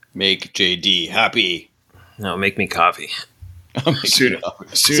Make JD happy. No, make me coffee.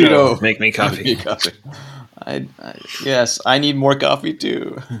 Pseudo. Make me coffee. Yes, I need more coffee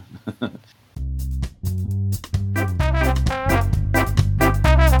too.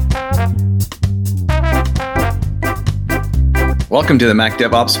 Welcome to the Mac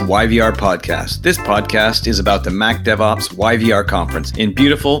DevOps YVR podcast. This podcast is about the Mac DevOps YVR conference in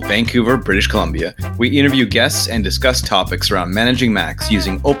beautiful Vancouver, British Columbia. We interview guests and discuss topics around managing Macs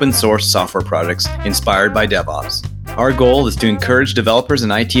using open source software products inspired by DevOps. Our goal is to encourage developers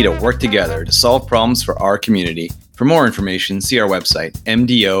and IT to work together to solve problems for our community. For more information, see our website,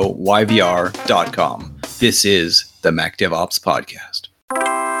 mdoyvr.com. This is the Mac DevOps podcast.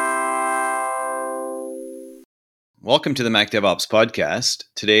 Welcome to the Mac DevOps podcast.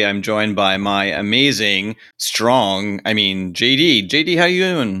 Today I'm joined by my amazing, JD. JD, how you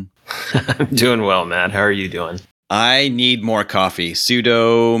doing? I'm doing well, Matt. How are you doing? I need more coffee.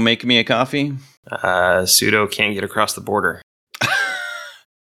 Pseudo, make me a coffee? Pseudo can't get across the border.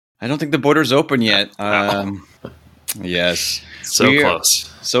 I don't think the border's open yet. Yes.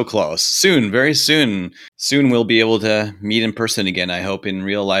 Close. So close. Soon, very soon. Soon we'll be able to meet in person again, I hope, in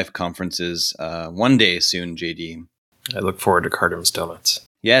real life conferences. One day soon, JD. I look forward to Cardam's Donuts.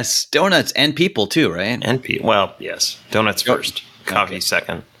 Yes, donuts and people too, right? And people. Well, yes. Donuts first, coffee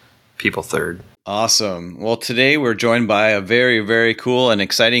second, people third. Awesome. Well, today we're joined by a very, very cool and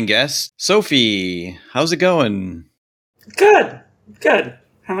exciting guest, Sophie. How's it going? Good.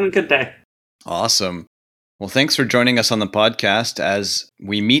 Having a good day. Awesome. Well, thanks for joining us on the podcast. As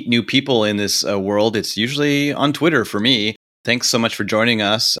we meet new people in this world, it's usually on Twitter for me. Thanks so much for joining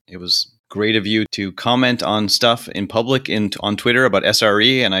us. It was great of you to comment on stuff in public on Twitter about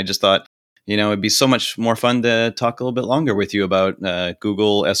SRE. And I just thought, it'd be so much more fun to talk a little bit longer with you about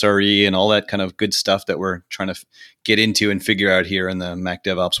Google, SRE, and all that kind of good stuff that we're trying to get into and figure out here in the Mac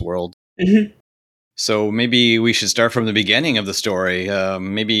DevOps world. Mm-hmm. So maybe we should start from the beginning of the story.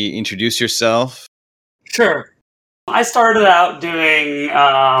 Maybe introduce yourself. Sure. I started out doing,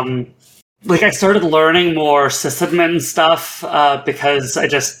 I started learning more sysadmin stuff because I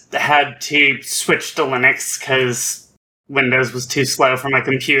just had to switch to Linux because Windows was too slow for my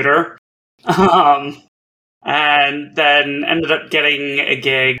computer. And then ended up getting a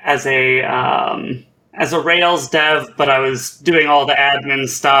gig as a Rails dev, but I was doing all the admin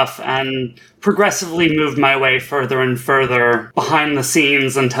stuff and progressively moved my way further and further behind the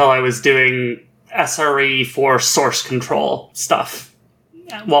scenes until I was doing SRE for source control stuff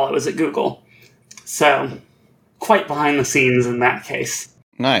while I was at Google. So, quite behind the scenes in that case.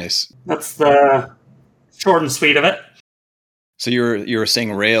 Nice. That's the short and sweet of it. So you were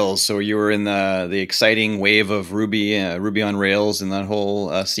saying Rails, so you were in the exciting wave of Ruby on Rails and that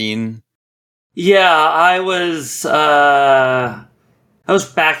whole scene? Yeah, I was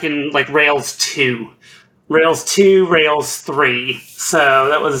back in Rails 2. Rails 2, Rails 3. So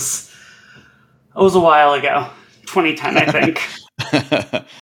that was a while ago. 2010, I think.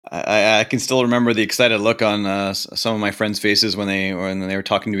 I can still remember the excited look on some of my friends' faces when they were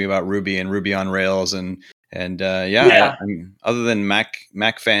talking to me about Ruby and Ruby on Rails and I mean, other than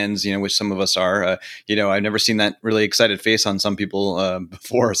Mac fans, which some of us are, I've never seen that really excited face on some people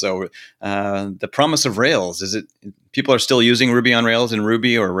before. So the promise of Rails, is it people are still using Ruby on Rails and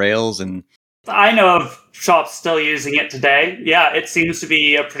Ruby or Rails? And I know of shops still using it today. Yeah, it seems to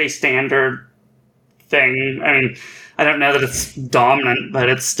be a pretty standard thing. I mean, I don't know that it's dominant, but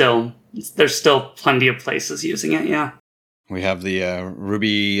there's still plenty of places using it. Yeah. We have the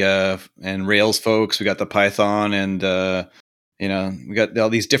Ruby and Rails folks. We got the Python, and we got all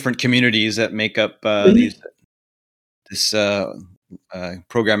these different communities that make up this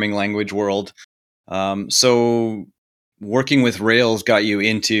programming language world. So, working with Rails got you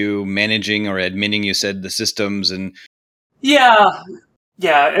into managing or adminning. You said the systems and yeah.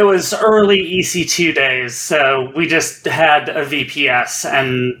 It was early EC2 days, so we just had a VPS,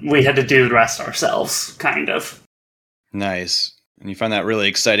 and we had to do the rest ourselves, kind of. Nice. And you find that really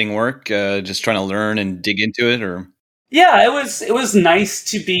exciting work, just trying to learn and dig into it, or? Yeah, it was nice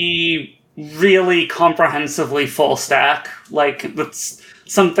to be really comprehensively full stack. That's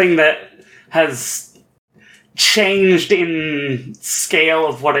something that has changed in scale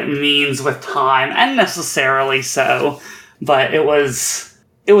of what it means with time, and necessarily so. But it was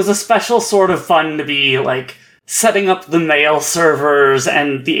a special sort of fun to be setting up the mail servers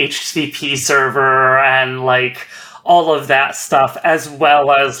and the HTTP server and all of that stuff, as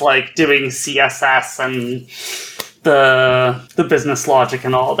well as doing CSS and the business logic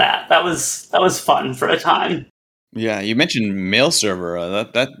and all that. That was fun for a time. Yeah, you mentioned mail server.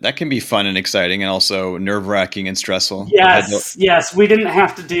 That can be fun and exciting, and also nerve-wracking and stressful. Yes. We didn't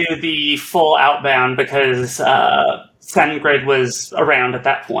have to do the full outbound because SendGrid was around at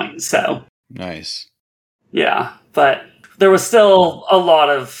that point. So nice. Yeah, but there was still a lot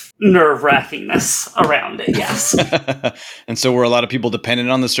of nerve-wrackingness around it. Yes. And so, were a lot of people dependent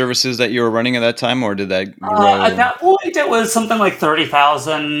on the services that you were running at that time, or did that grow? At that point, it was something like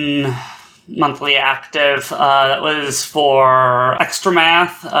 30,000 monthly active. That was for Extra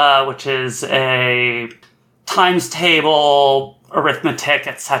Math, which is a times table, arithmetic,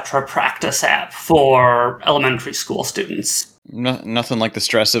 etc. practice app for elementary school students. Nothing like the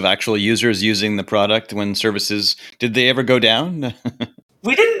stress of actual users using the product when services. Did they ever go down?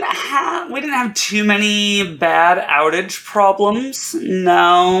 We didn't have too many bad outage problems.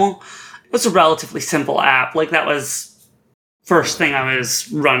 No, it was a relatively simple app. Like that was first thing I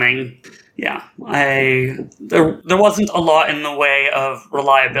was running. Yeah, there wasn't a lot in the way of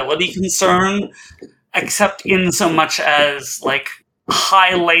reliability concern, except in so much as like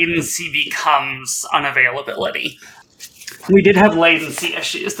high latency becomes unavailability. We did have latency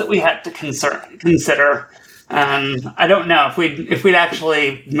issues that we had to consider. And I don't know if we'd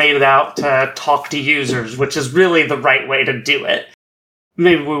actually made it out to talk to users, which is really the right way to do it.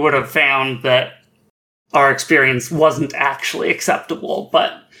 Maybe we would have found that our experience wasn't actually acceptable,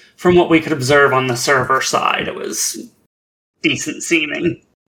 but from what we could observe on the server side, it was decent seeming.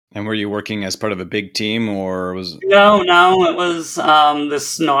 And were you working as part of a big team, or was... No, it was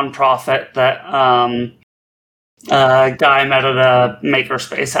this nonprofit that a guy met at a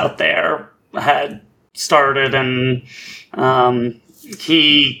makerspace out there had started, and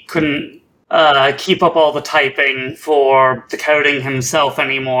he couldn't keep up all the typing for the coding himself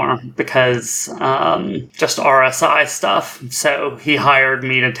anymore because just RSI stuff. So he hired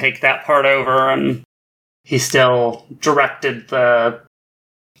me to take that part over, and he still directed the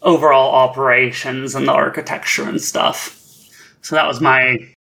overall operations and the architecture and stuff. So that was my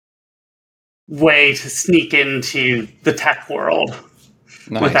way to sneak into the tech world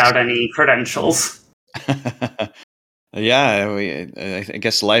without any credentials. Yeah, I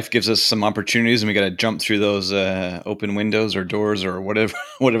guess life gives us some opportunities, and we got to jump through those open windows or doors or whatever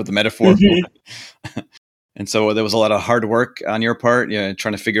the metaphor. Mm-hmm. And so there was a lot of hard work on your part,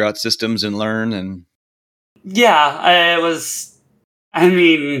 trying to figure out systems and learn. And yeah, I was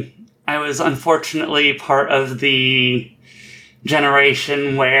unfortunately part of the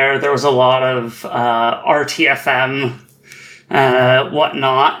generation where there was a lot of RTFM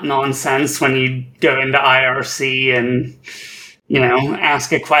whatnot nonsense when you go into IRC and,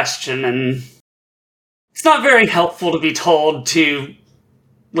 ask a question. And it's not very helpful to be told to,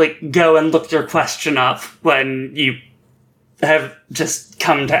 go and look your question up when you have just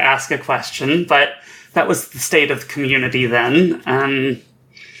come to ask a question. But that was the state of the community then. And,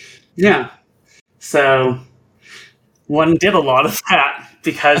 yeah. So one did a lot of that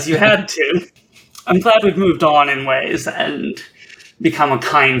because you had to. I'm glad we've moved on in ways and become a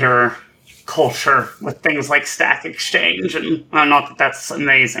kinder culture with things like Stack Exchange. And not that that's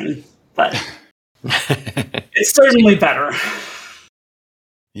amazing, but it's certainly better.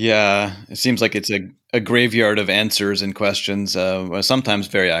 Yeah, it seems like it's a graveyard of answers and questions. Sometimes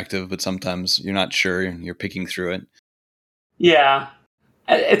very active, but sometimes you're not sure. You're picking through it. Yeah.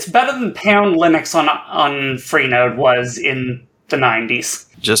 It's better than pound Linux on Freenode was in the 90s.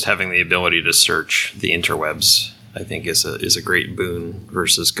 Just having the ability to search the interwebs, I think, is a great boon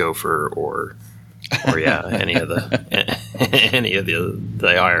versus Gopher or any of the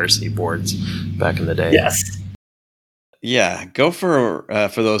IRC boards back in the day. Yes. Yeah, Gopher,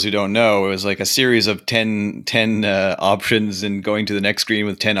 for those who don't know, it was like a series of 10 options and going to the next screen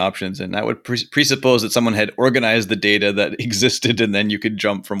with 10 options. And that would presuppose that someone had organized the data that existed, and then you could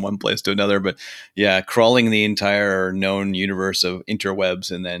jump from one place to another. But yeah, crawling the entire known universe of interwebs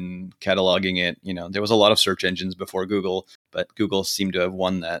and then cataloging it, there was a lot of search engines before Google, but Google seemed to have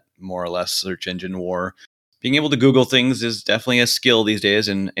won that more or less search engine war. Being able to Google things is definitely a skill these days,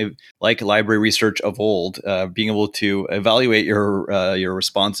 and like library research of old, being able to evaluate your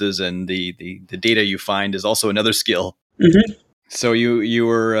responses and the data you find is also another skill. Mm-hmm. So you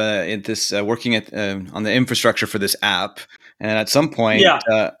were at this working at on the infrastructure for this app, and at some point,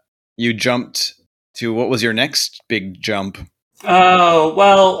 you jumped to what was your next big jump? Oh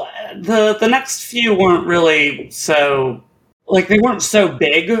well, the next few weren't really so they weren't so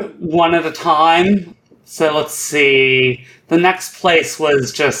big one at a time. So let's see. The next place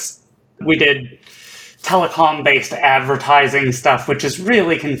was just, we did telecom-based advertising stuff, which is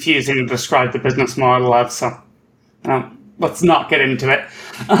really confusing to describe the business model of. So let's not get into it.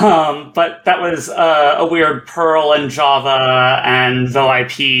 But that was a weird Perl and Java and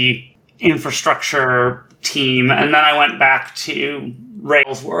VoIP infrastructure team. And then I went back to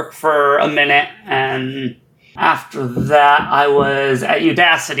Rails work for a minute. And after that, I was at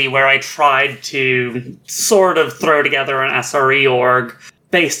Udacity, where I tried to sort of throw together an SRE org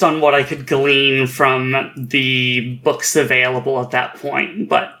based on what I could glean from the books available at that point.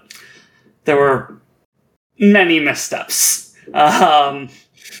 But there were many missteps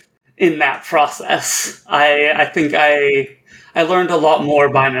in that process. I think I learned a lot more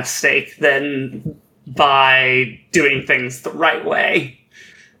by mistake than by doing things the right way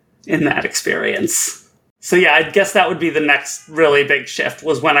in that experience. So yeah, I guess that would be the next really big shift,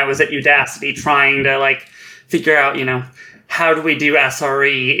 was when I was at Udacity trying to like figure out, how do we do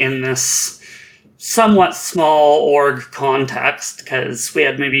SRE in this somewhat small org context, because we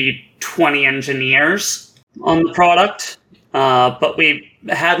had maybe 20 engineers on the product, but we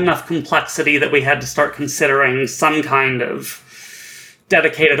had enough complexity that we had to start considering some kind of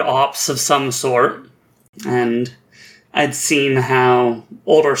dedicated ops of some sort. And I'd seen how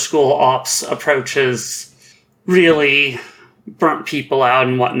older school ops approaches really burnt people out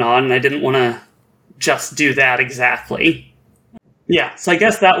and whatnot, and I didn't want to just do that exactly. Yeah, so I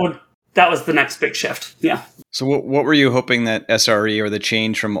guess that was the next big shift. Yeah. So what were you hoping that SRE, or the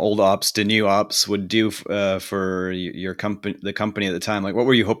change from old ops to new ops, would do for your company, the company at the time? Like, what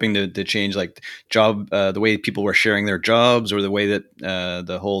were you hoping to change? Like the way people were sharing their jobs, or the way that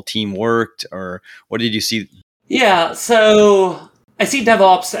the whole team worked, or what did you see? Yeah, so I see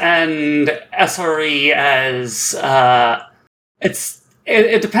DevOps and SRE as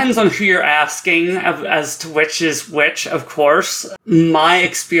it depends on who you're asking as to which is which, of course. My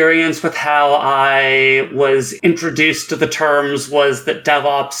experience with how I was introduced to the terms was that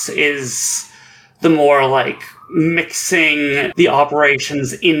DevOps is the more like mixing the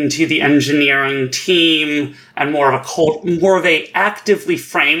operations into the engineering team, and more of a actively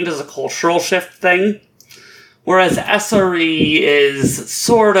framed as a cultural shift thing. Whereas SRE is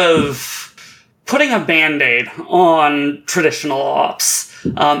sort of putting a Band-Aid on traditional ops.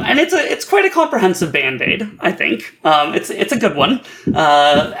 And it's quite a comprehensive Band-Aid, I think. It's a good one.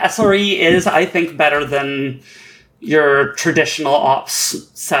 SRE is, I think, better than your traditional ops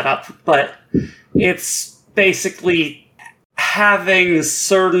setup, but it's basically having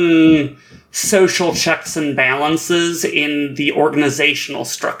certain social checks and balances in the organizational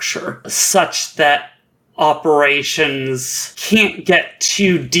structure such that operations can't get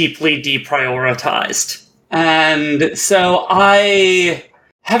too deeply deprioritized. And so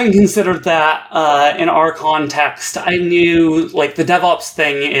having considered that in our context, I knew like the DevOps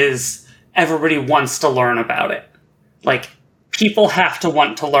thing is everybody wants to learn about it. Like people have to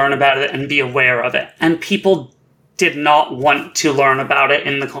want to learn about it and be aware of it. And people did not want to learn about it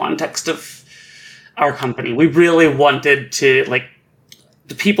in the context of our company. We really wanted to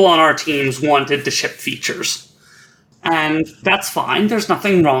the people on our teams wanted to ship features. And that's fine. There's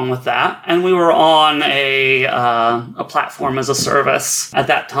nothing wrong with that. And we were on a platform as a service at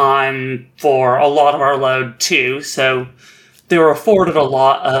that time for a lot of our load too. So they were afforded a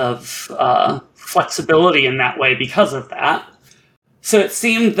lot of flexibility in that way because of that. So it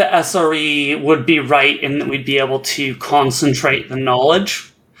seemed that SRE would be right in that we'd be able to concentrate the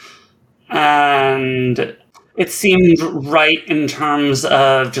knowledge. And it seemed right in terms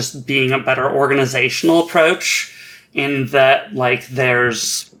of just being a better organizational approach, in that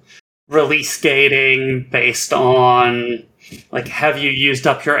there's release gating based on have you used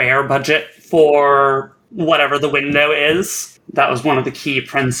up your air budget for whatever the window is. That was one of the key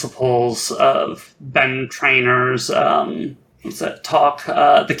principles of Ben Trainor's talk,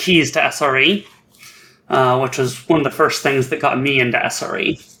 The Keys to SRE, which was one of the first things that got me into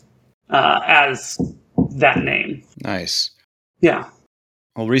SRE as that name. Nice. Yeah.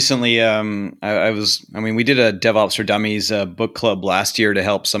 Well, recently, we did a DevOps for Dummies book club last year to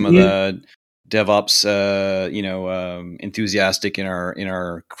help some of the DevOps, enthusiastic in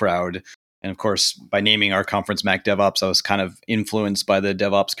our crowd. And of course, by naming our conference Mac DevOps, I was kind of influenced by the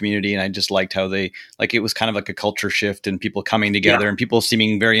DevOps community, and I just liked how it was kind of like a culture shift and people coming together and people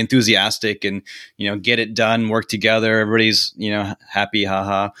seeming very enthusiastic and, get it done, work together. Everybody's, happy,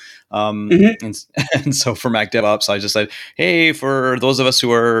 haha. And so for Mac DevOps, I just said, hey, for those of us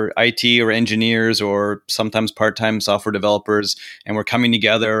who are IT or engineers or sometimes part-time software developers, and we're coming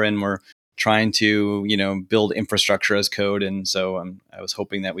together and we're trying to, build infrastructure as code. And so I was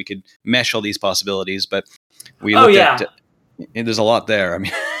hoping that we could mesh all these possibilities, but we looked at, there's a lot there. I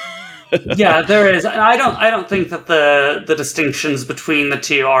mean, Yeah, there is. And I don't think that the distinctions between the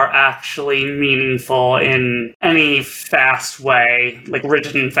two are actually meaningful in any fast way, like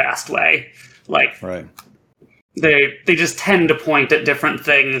rigid and fast way. Like, right. They just tend to point at different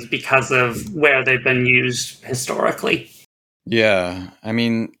things because of where they've been used historically. Yeah, I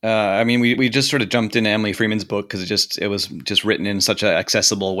mean, we just sort of jumped into Emily Freeman's book because it was just written in such an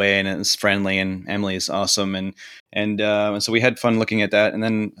accessible way, and it's friendly, and Emily's awesome, and so we had fun looking at that, and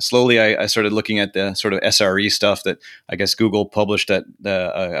then slowly I started looking at the sort of SRE stuff that I guess Google published at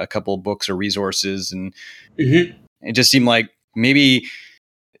a couple of books or resources, and it just seemed like maybe.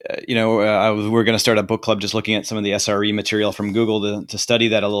 We're going to start a book club just looking at some of the SRE material from Google to study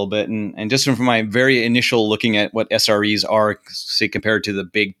that a little bit. And just from my very initial looking at what SREs are, say, compared to the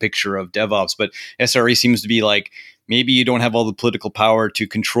big picture of DevOps, but SRE seems to be like, maybe you don't have all the political power to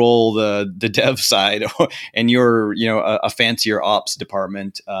control the dev side and you're, a fancier ops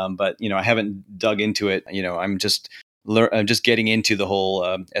department. But, I haven't dug into it. I'm just getting into the whole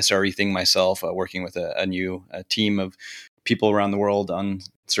SRE thing myself, working with a new team of people around the world on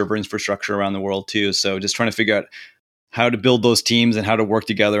server infrastructure around the world too. So just trying to figure out how to build those teams and how to work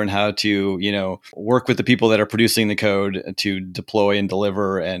together and how to, work with the people that are producing the code to deploy and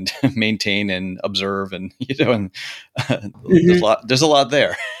deliver and maintain and observe and, there's a lot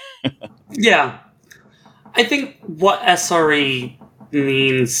there. Yeah. I think what SRE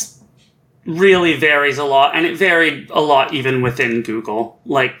means really varies a lot, and it varied a lot even within Google.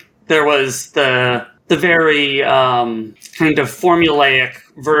 Like, there was the very kind of formulaic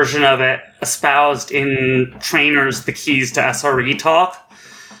version of it espoused in Trainer's The Keys to SRE talk.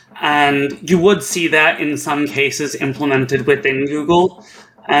 And you would see that in some cases implemented within Google.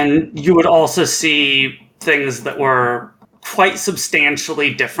 And you would also see things that were quite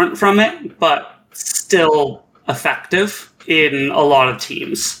substantially different from it, but still effective in a lot of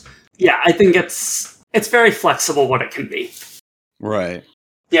teams. Yeah, I think it's very flexible what it can be. Right.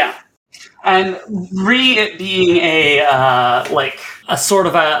 Yeah. And it being a sort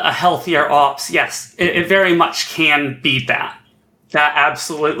of a healthier ops, yes, it very much can be that. That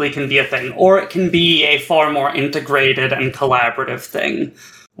absolutely can be a thing. Or it can be a far more integrated and collaborative thing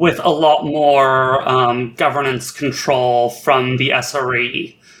with a lot more governance control from the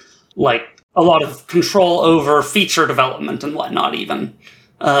SRE. Like, a lot of control over feature development and whatnot even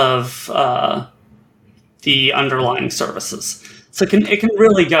of the underlying services. So it can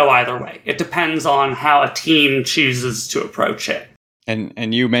really go either way. It depends on how a team chooses to approach it.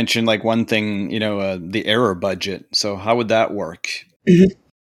 And you mentioned like one thing, the error budget. So how would that work? Mm-hmm.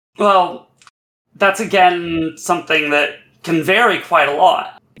 Well, that's again something that can vary quite a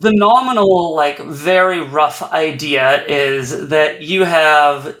lot. The nominal, very rough idea is that you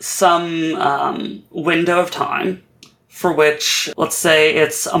have some window of time for which, let's say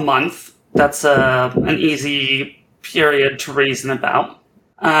it's a month. That's an easy period to reason about,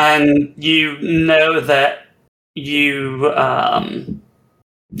 and you know that you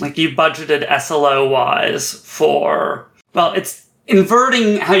budgeted SLO wise for, well, it's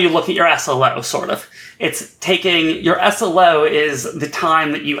inverting how you look at your SLO, sort of. It's taking your SLO is the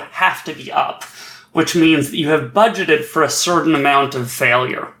time that you have to be up, which means that you have budgeted for a certain amount of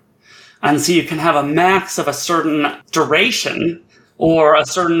failure, and so you can have a max of a certain duration or a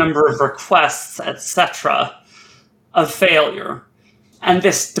certain number of requests, etc., of failure. And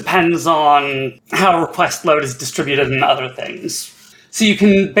this depends on how request load is distributed and other things. So you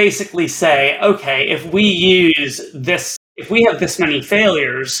can basically say, okay, if we have this many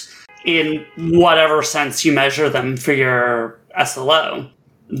failures in whatever sense you measure them for your SLO,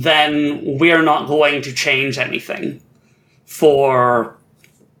 then we're not going to change anything for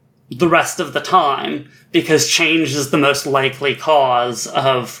the rest of the time because change is the most likely cause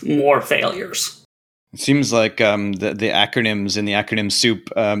of more failures. It seems like the acronyms in the acronym soup,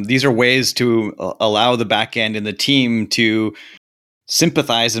 these are ways to allow the backend and the team to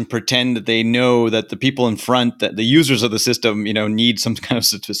sympathize and pretend that they know that the people in front, that the users of the system, need some kind of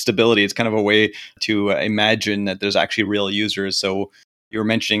stability. It's kind of a way to imagine that there's actually real users. So you were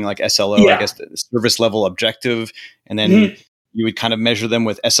mentioning like SLO, yeah. I guess the service level objective, and then you would kind of measure them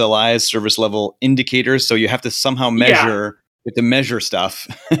with SLIs, service level indicators. So you have to somehow measure. You have to measure stuff.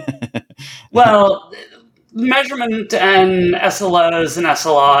 Well, measurement and SLOs and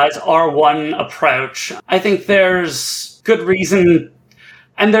SLIs are one approach. I think there's good reason,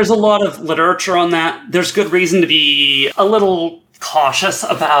 and there's a lot of literature on that. There's good reason to be a little cautious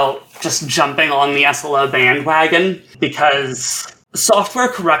about just jumping on the SLO bandwagon, because software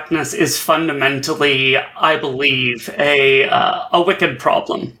correctness is fundamentally, I believe, a wicked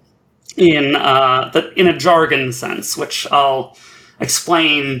problem in a jargon sense, which I'll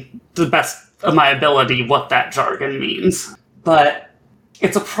explain to the best of my ability what that jargon means. But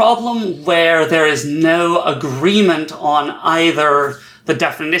it's a problem where there is no agreement on either the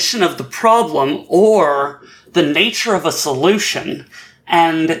definition of the problem or the nature of a solution,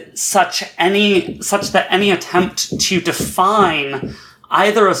 and such that any attempt to define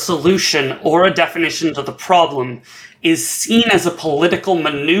either a solution or a definition to the problem is seen as a political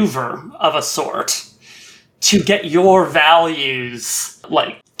maneuver of a sort to get your values,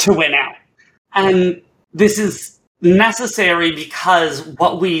 to win out. And this is necessary because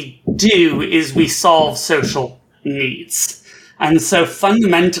what we do is we solve social needs. And so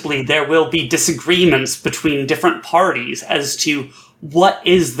fundamentally, there will be disagreements between different parties as to what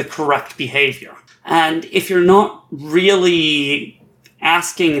is the correct behavior. And if you're not really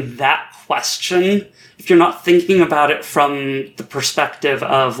asking that question, if you're not thinking about it from the perspective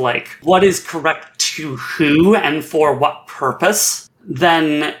of what is correct to who and for what purpose,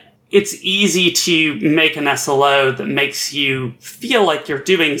 then it's easy to make an SLO that makes you feel like you're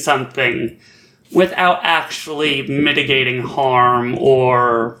doing something without actually mitigating harm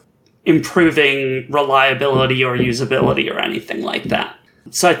or improving reliability or usability or anything like that.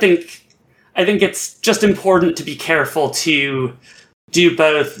 So I think it's just important to be careful to do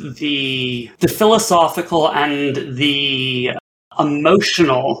both the philosophical and the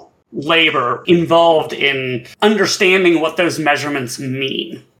emotional labor involved in understanding what those measurements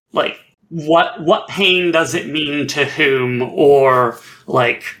mean. What pain does it mean to whom, or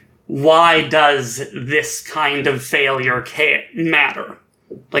why does this kind of failure matter?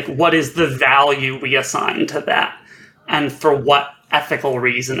 What is the value we assign to that, and for what ethical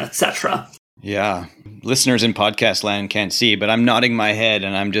reason, etc. Yeah. Listeners in podcast land can't see, but I'm nodding my head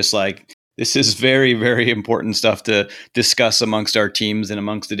and I'm just this is very, very important stuff to discuss amongst our teams and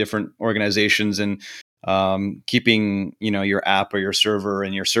amongst the different organizations. And keeping, your app or your server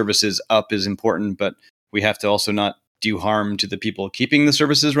and your services up is important, but we have to also not do harm to the people keeping the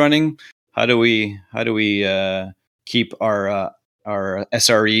services running. How do we keep our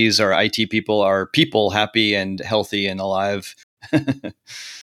SREs, our IT people, our people happy and healthy and alive?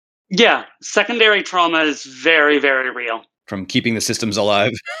 Yeah, secondary trauma is very, very real. From keeping the systems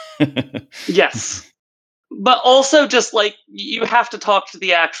alive. Yes. But also just you have to talk to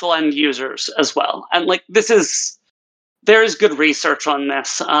the actual end users as well. And there is good research on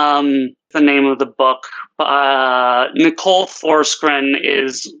this. The name of the book, Nicole Forsgren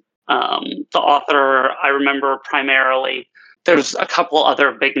is the author. I remember primarily. There's a couple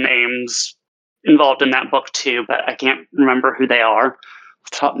other big names involved in that book too, but I can't remember who they are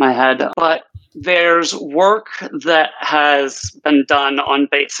off the top of my head. But there's work that has been done on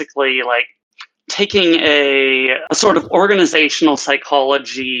basically taking a sort of organizational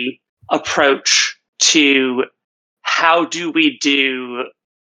psychology approach to how do we do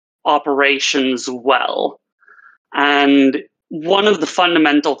operations well. And one of the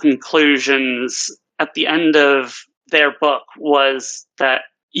fundamental conclusions at the end of their book was that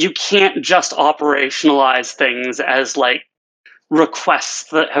you can't just operationalize things as requests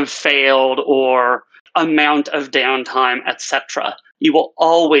that have failed or amount of downtime, etc. You will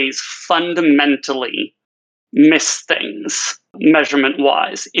always fundamentally miss things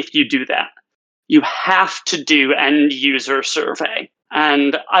measurement-wise if you do that. You have to do end user survey.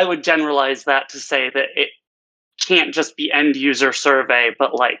 And I would generalize that to say that it can't just be end user survey,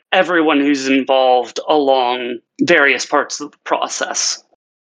 but everyone who's involved along various parts of the process.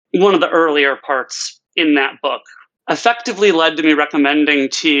 One of the earlier parts in that book effectively led to me recommending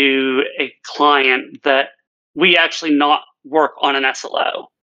to a client that we actually not work on an SLO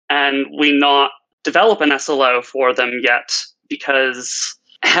and we not develop an SLO for them yet, because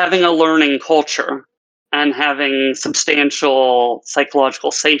having a learning culture and having substantial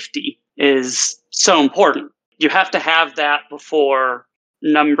psychological safety is so important. You have to have that before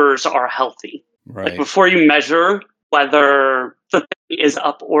numbers are healthy. Right. Before you measure whether the thing is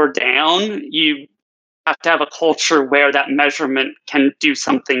up or down, you have to have a culture where that measurement can do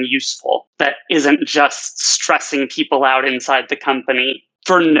something useful that isn't just stressing people out inside the company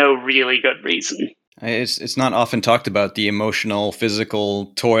for no really good reason. It's not often talked about, the emotional, physical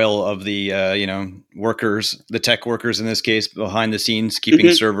toil of the workers, the tech workers in this case, behind the scenes,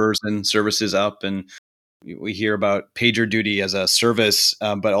 keeping servers and services up. And we hear about pager duty as a service,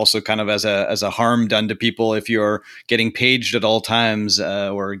 but also kind of as a harm done to people if you're getting paged at all times,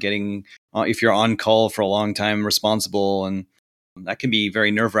 or if you're on call for a long time responsible, and that can be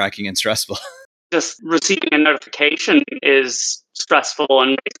very nerve-wracking and stressful. Just receiving a notification is stressful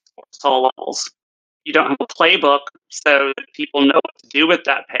and makes all levels. You don't have a playbook so that people know what to do with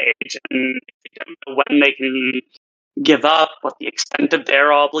that page, and you don't know when they can give up, what the extent of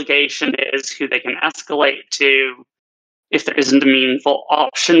their obligation is, who they can escalate to, if there isn't a meaningful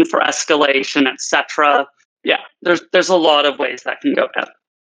option for escalation, etc. Yeah, there's a lot of ways that can go down.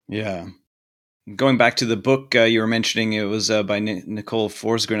 Yeah. Going back to the book you were mentioning, it was by Nicole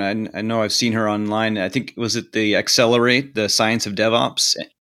Forsgren. I know I've seen her online. I think, was it the Accelerate, the Science of DevOps?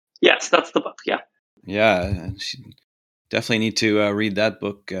 Yes, that's the book, yeah. Yeah, definitely need to read that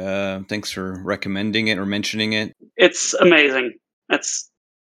book. Thanks for recommending it or mentioning it. It's amazing. It's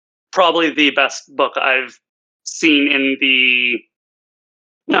probably the best book I've seen in the...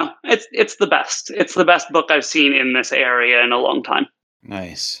 No, it's the best. It's the best book I've seen in this area in a long time.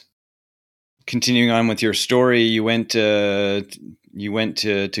 Nice. Continuing on with your story, you went to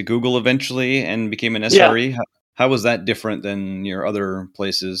Google eventually and became an SRE. Yeah. How was that different than your other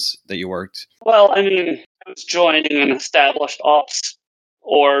places that you worked? Well, I mean, I was joining an established ops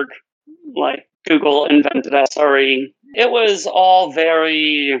org, like Google invented SRE. It was all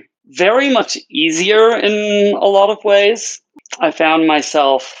very, very much easier in a lot of ways. I found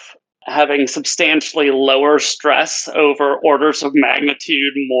myself having substantially lower stress over orders of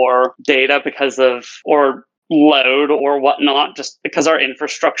magnitude more data or load or whatnot, just because our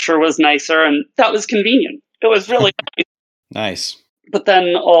infrastructure was nicer, and that was convenient. It was really nice. But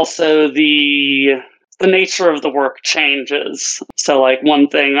then also the nature of the work changes. So like one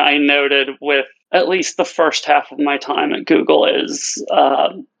thing I noted with at least the first half of my time at Google is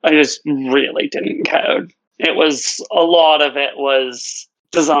I just really didn't code. A lot of it was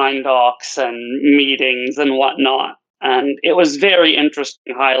design docs and meetings and whatnot. And it was very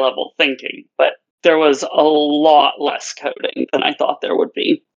interesting high level thinking, but there was a lot less coding than I thought there would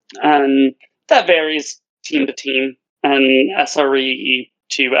be. And that varies team to team and SRE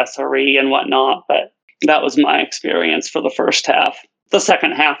to SRE and whatnot, but that was my experience for the first half. The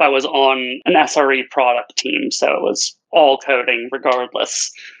second half, I was on an SRE product team, so it was all coding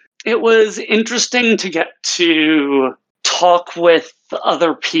regardless. It was interesting to get to talk with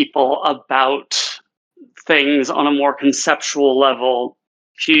other people about things on a more conceptual level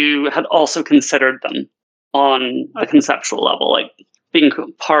who had also considered them on a conceptual level, like being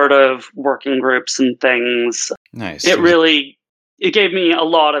part of working groups and things. Nice. It gave me a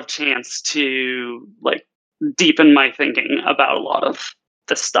lot of chance to like deepen my thinking about a lot of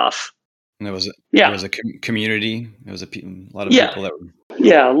this stuff. And there was a community. There was a lot of people that were...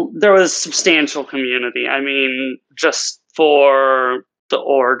 Yeah, there was substantial community. I mean, just for the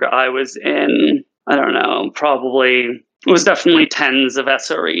org I was in, I don't know, probably it was definitely tens of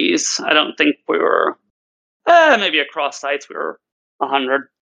SREs. I don't think we were maybe across sites we were 100,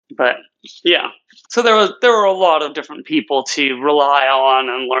 but yeah. So there were a lot of different people to rely on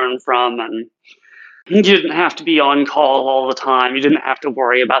and learn from, and you didn't have to be on call all the time. You didn't have to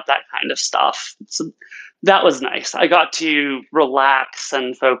worry about that kind of stuff. So that was nice. I got to relax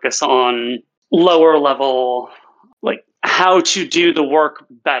and focus on lower level, like how to do the work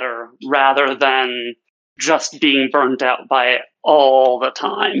better rather than just being burnt out by it all the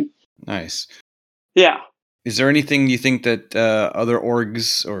time. Nice. Yeah. Is there anything you think that other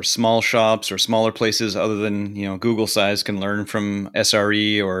orgs or small shops or smaller places other than Google size can learn from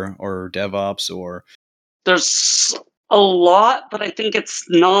SRE or DevOps? Or there's a lot, but I think it's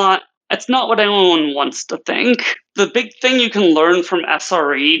not what anyone wants to think. The big thing you can learn from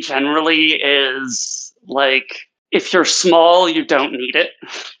SRE generally is like if you're small, you don't need it.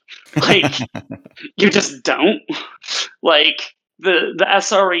 Like you just don't. Like the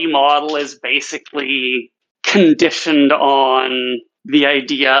SRE model is basically conditioned on the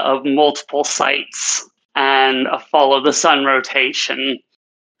idea of multiple sites and a follow the sun rotation.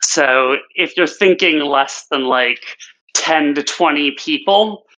 So if you're thinking less than like 10 to 20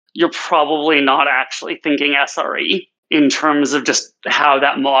 people, you're probably not actually thinking SRE in terms of just how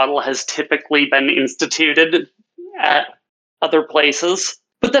that model has typically been instituted at other places.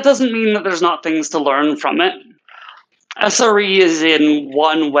 But that doesn't mean that there's not things to learn from it. SRE is in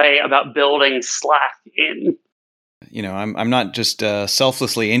one way about building Slack in. I'm not just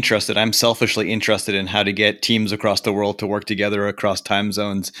selflessly interested. I'm selfishly interested in how to get teams across the world to work together across time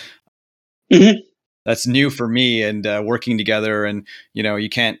zones. Mm-hmm. That's new for me, and working together. And you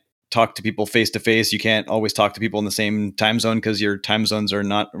can't talk to people face to face. You can't always talk to people in the same time zone because your time zones are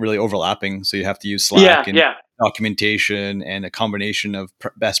not really overlapping. So you have to use Slack and documentation and a combination of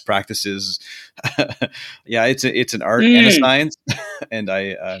best practices. Yeah, it's an art and a science. And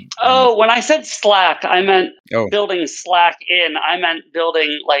when I said Slack, I meant building Slack in. I meant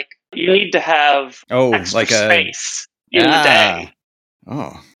building like you need to have extra space in the day.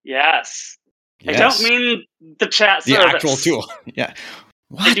 Oh, yes. I don't mean the chat service. The actual tool. Yeah.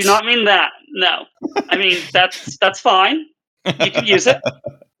 What? I do not mean that. No. I mean, that's fine. You can use it.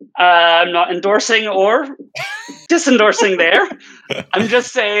 I'm not endorsing or disendorsing there. I'm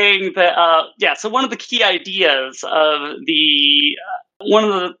just saying that, so one of the key ideas of one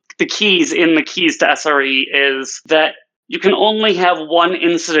of the keys in the keys to SRE is that you can only have one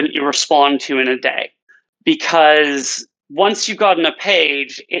incident you respond to in a day, because once you've gotten a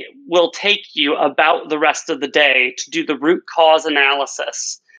page, it will take you about the rest of the day to do the root cause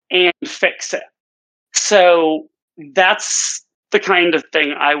analysis and fix it. So that's the kind of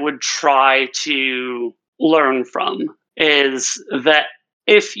thing I would try to learn from, is that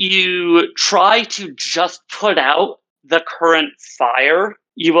if you try to just put out the current fire,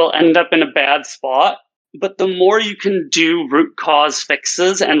 you will end up in a bad spot. But the more you can do root cause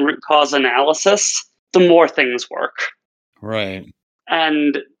fixes and root cause analysis, the more things work. Right.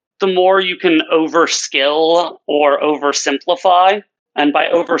 And the more you can overskill or oversimplify. And by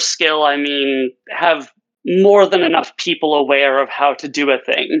overskill, I mean have more than enough people aware of how to do a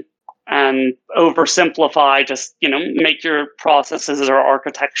thing. And oversimplify, just, make your processes or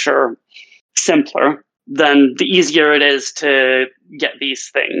architecture simpler, then the easier it is to get these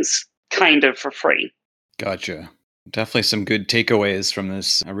things kind of for free. Gotcha. Definitely some good takeaways from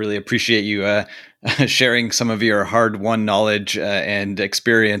this. I really appreciate you sharing some of your hard-won knowledge and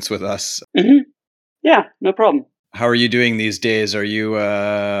experience with us. Mm-hmm. Yeah, no problem. How are you doing these days? Are you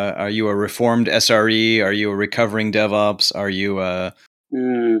a reformed SRE? Are you a recovering DevOps? Are you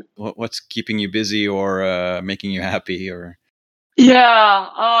what's keeping you busy or making you happy? Or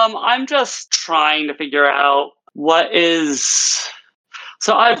I'm just trying to figure out what is.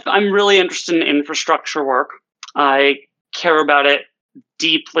 So I'm really interested in infrastructure work. I care about it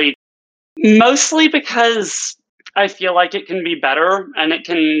deeply, mostly because I feel like it can be better and it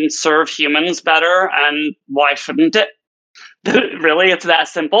can serve humans better, and why shouldn't it? Really, it's that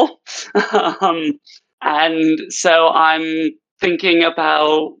simple. And so I'm thinking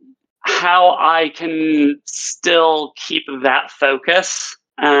about how I can still keep that focus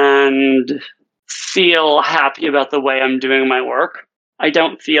and feel happy about the way I'm doing my work. I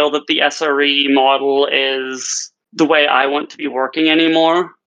don't feel that the SRE model is the way I want to be working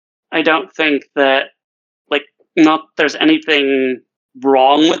anymore. I don't think that, not there's anything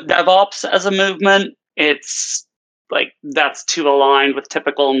wrong with DevOps as a movement. It's that's too aligned with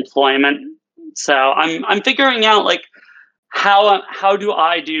typical employment. So I'm figuring out how do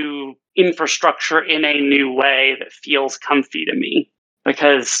I do infrastructure in a new way that feels comfy to me,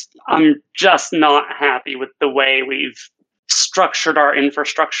 because I'm just not happy with the way we've structured our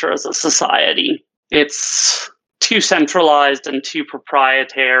infrastructure as a society. It's too centralized and too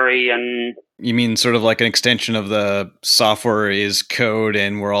proprietary. And you mean sort of like an extension of the software is code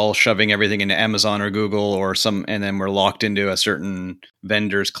and we're all shoving everything into Amazon or Google or and then we're locked into a certain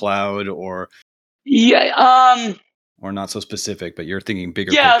vendor's cloud, or or not so specific, but you're thinking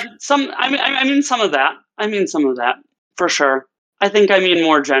bigger picture. I mean some of that. For sure. I think I mean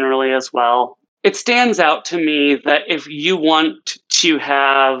more generally as well. It stands out to me that if you want to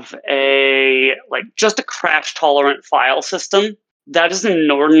have just a crash tolerant file system, that is an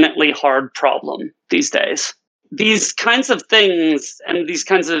inordinately hard problem these days. These kinds of things and these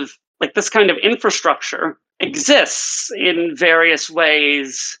kinds of this kind of infrastructure exists in various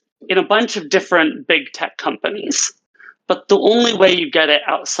ways in a bunch of different big tech companies. But the only way you get it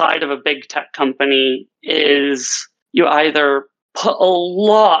outside of a big tech company is you either put a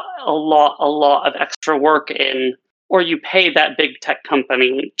lot of extra work in, or you pay that big tech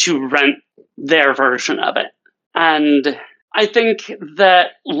company to rent their version of it. And I think that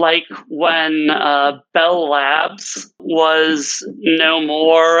when Bell Labs was no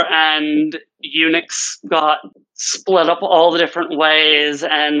more and Unix got split up all the different ways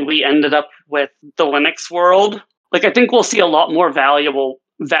and we ended up with the Linux world, I think we'll see a lot more value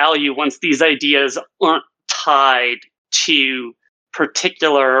once these ideas aren't tied to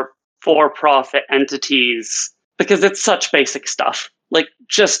particular for-profit entities, because it's such basic stuff.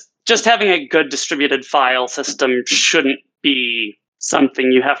 Just having a good distributed file system shouldn't be something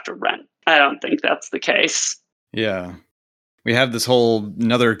you have to rent. I don't think that's the case. Yeah. We have this whole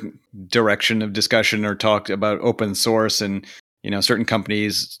another direction of discussion or talk about open source, and certain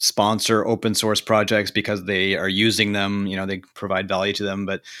companies sponsor open source projects because they are using them, they provide value to them.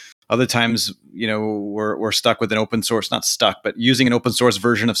 But other times, we're stuck with an open source, not stuck, but using an open source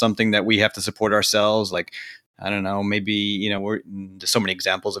version of something that we have to support ourselves. I don't know, maybe, there's so many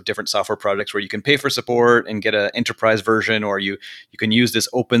examples of different software projects where you can pay for support and get an enterprise version, or you can use this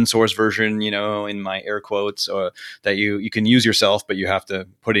open source version, in my air quotes, that you can use yourself, but you have to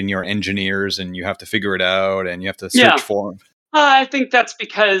put in your engineers and you have to figure it out and you have to search for them. I think that's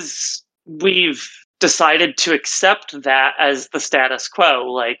because we've decided to accept that as the status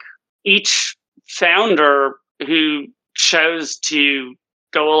quo. Like, each founder who chose to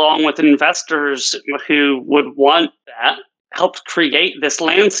go along with investors who would want that helped create this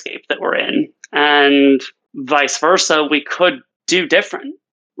landscape that we're in. And vice versa, we could do different,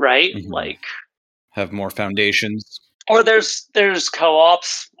 right? Mhm. Like, Have more foundations. or there's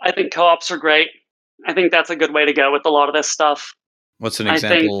co-ops. I think co-ops are great. I think that's a good way to go with a lot of this stuff. What's an I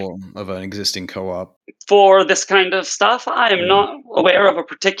think example of an existing co-op? for this kind of stuff, I am not aware of a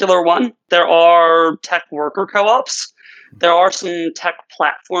particular one. There are tech worker co-ops. There are some tech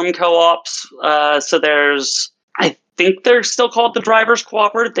platform co-ops. So there's, I think they're still called the Drivers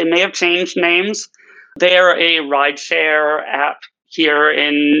Cooperative. They may have changed names. They're a rideshare app here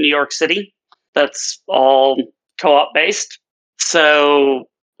in New York City that's all co-op based. So,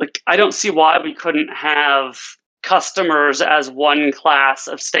 like, I don't see why we couldn't have customers as one class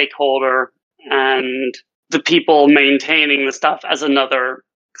of stakeholder and the people maintaining the stuff as another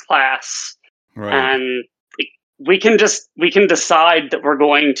class. Right. And we can decide that we're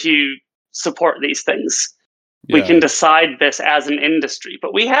going to support these things. Yeah. We can decide this as an industry,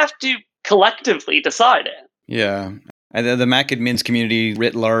 but we have to collectively decide it. Yeah. And the Mac admins community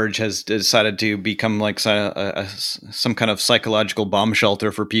writ large has decided to become like some kind of psychological bomb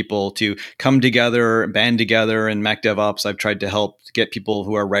shelter for people to come together, band together. And Mac DevOps, I've tried to help get people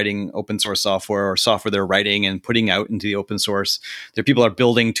who are writing open source software or software they're writing and putting out into the open source. There, people are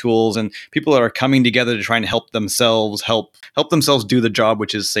building tools and people are coming together to try and help themselves do the job,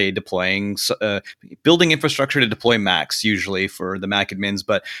 which is, say, deploying, building infrastructure to deploy Macs, usually for the Mac admins.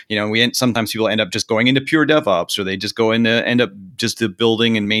 But sometimes people end up just going into pure DevOps, or they just end up just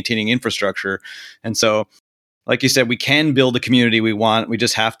building and maintaining infrastructure. And so, like you said, we can build the community we want. We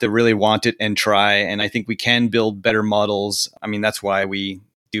just have to really want it and try. And I think we can build better models. I mean, that's why we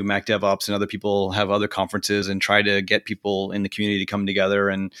do Mac DevOps, and other people have other conferences and try to get people in the community to come together.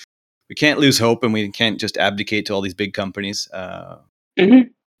 And we can't lose hope, and we can't just abdicate to all these big companies.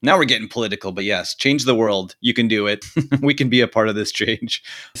 Now we're getting political, but yes, change the world. You can do it. We can be a part of this change.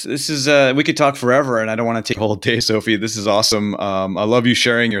 This is, we could talk forever, and I don't want to take a whole day, Sophie. This is awesome. I love you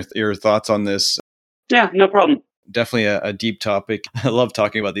sharing your thoughts on this. Yeah, no problem. Definitely a deep topic. I love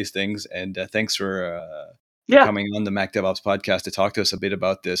talking about these things, and thanks for coming on the Mac DevOps podcast to talk to us a bit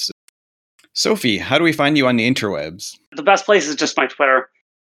about this. Sophie, how do we find you on the interwebs? The best place is just my Twitter.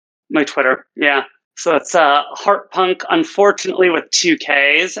 Yeah. So it's Heartpunk, unfortunately with 2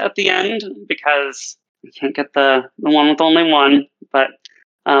 Ks at the end, because you can't get the one with only one. But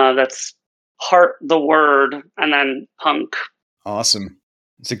that's Heart, the word, and then Punk. Awesome.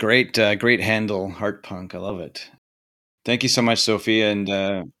 It's a great handle, Heartpunk. I love it. Thank you so much, Sophie.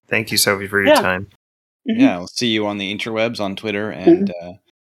 And thank you, Sophie, for your time. Yeah, we'll see you on the interwebs on Twitter, and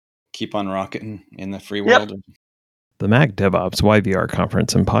keep on rocking in the free world. The Mac DevOps YVR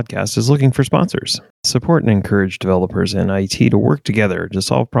conference and podcast is looking for sponsors. Support and encourage developers and IT to work together to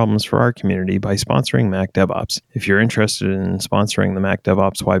solve problems for our community by sponsoring Mac DevOps. If you're interested in sponsoring the Mac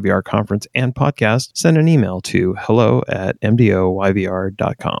DevOps YVR conference and podcast, send an email to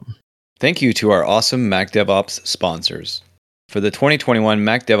hello@mdoyvr.com. Thank you to our awesome Mac DevOps sponsors. For the 2021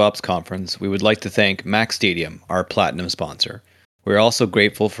 Mac DevOps conference, we would like to thank Mac Stadium, our platinum sponsor. We're also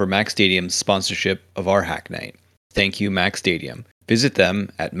grateful for Mac Stadium's sponsorship of our Hack Night. Thank you, Mac Stadium. Visit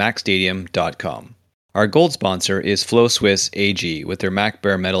them at macstadium.com. Our gold sponsor is FlowSwiss AG with their Mac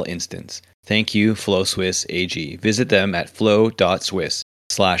Bare Metal instance. Thank you, FlowSwiss AG. Visit them at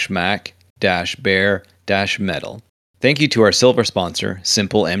flow.swiss/mac-bare-metal. Thank you to our silver sponsor,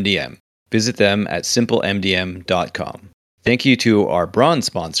 Simple MDM. Visit them at simplemdm.com. Thank you to our bronze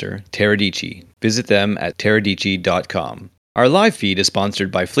sponsor, Teradici. Visit them at teradici.com. Our live feed is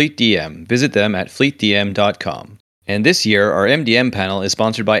sponsored by FleetDM. Visit them at fleetdm.com. And this year, our MDM panel is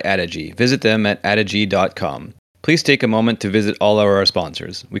sponsored by Adigi. Visit them at adigi.com. Please take a moment to visit all of our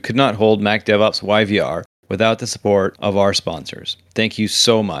sponsors. We could not hold Mac DevOps YVR without the support of our sponsors. Thank you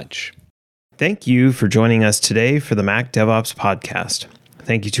so much. Thank you for joining us today for the Mac DevOps podcast.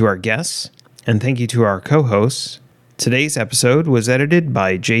 Thank you to our guests, and thank you to our co-hosts. Today's episode was edited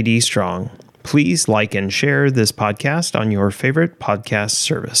by JD Strong. Please like and share this podcast on your favorite podcast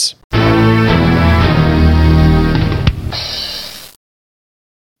service.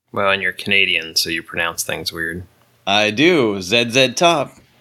 Well, and you're Canadian, so you pronounce things weird. I do. ZZ top.